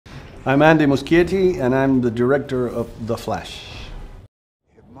I'm Andy Muschietti, and I'm the director of The Flash.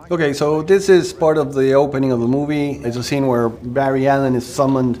 Okay, so this is part of the opening of the movie. It's a scene where Barry Allen is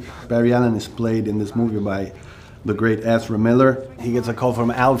summoned. Barry Allen is played in this movie by the great Ezra Miller. He gets a call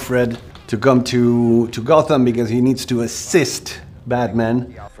from Alfred to come to Gotham because he needs to assist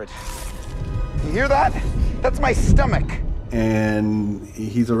Batman. Alfred, you hear that? That's my stomach. And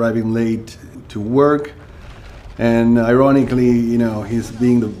he's arriving late to work. And ironically, you know, he's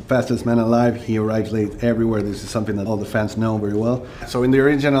being the fastest man alive. He arrives late everywhere. This is something that all the fans know very well. So in the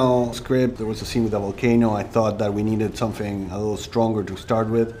original script, there was a scene with a volcano. I thought that we needed something a little stronger to start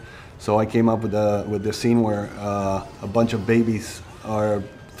with. So I came up with the scene where a bunch of babies are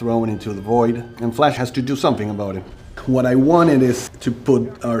thrown into the void, and Flash has to do something about it. What I wanted is to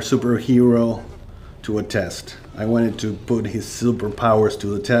put our superhero to a test. I wanted to put his superpowers to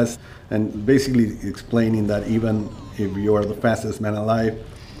the test, and basically explaining that even if you are the fastest man alive,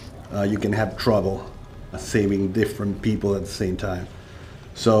 you can have trouble saving different people at the same time.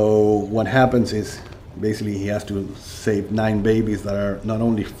 So what happens is basically he has to save 9 babies that are not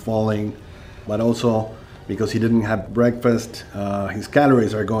only falling, but also because he didn't have breakfast, his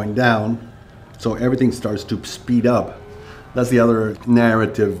calories are going down, so everything starts to speed up. That's the other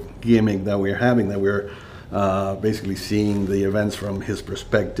narrative gimmick that we're having, that we're basically seeing the events from his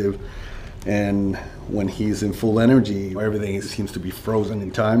perspective. And when he's in full energy, everything seems to be frozen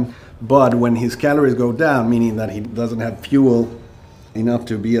in time. But when his calories go down, meaning that he doesn't have fuel enough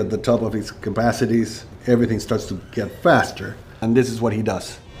to be at the top of his capacities, everything starts to get faster. And this is what he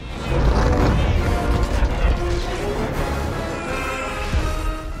does.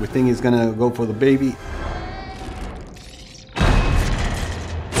 We think he's gonna go for the baby.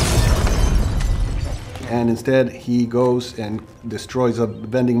 And instead he goes and destroys a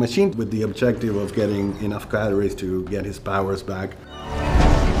vending machine with the objective of getting enough calories to get his powers back.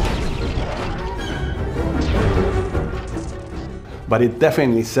 But it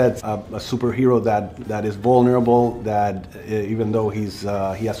definitely sets up a superhero that is vulnerable, that even though he has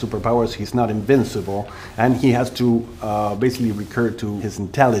superpowers, he's not invincible, and he has to basically recur to his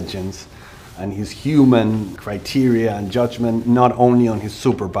intelligence and his human criteria and judgment, not only on his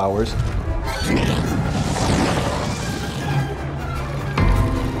superpowers.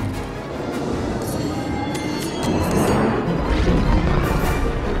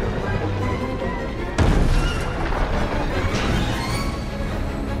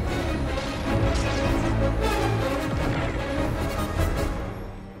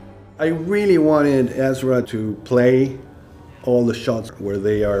 I really wanted Ezra to play all the shots where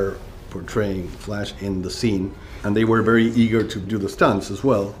they are portraying Flash in the scene, and they were very eager to do the stunts as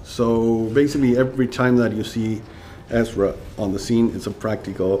well. So basically every time that you see Ezra on the scene, it's a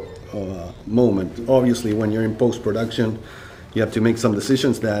practical moment. Obviously when you're in post-production, you have to make some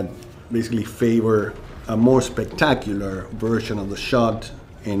decisions that basically favor a more spectacular version of the shot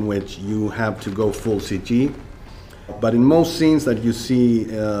in which you have to go full CG. But in most scenes that you see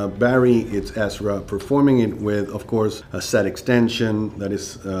Barry, it's Ezra performing it with, of course, a set extension that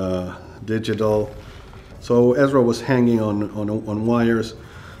is digital. So Ezra was hanging on wires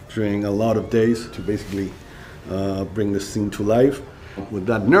during a lot of days to basically bring the scene to life. With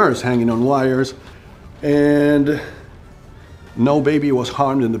that nurse hanging on wires, and no baby was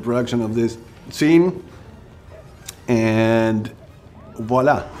harmed in the production of this scene. And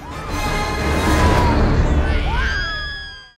voila,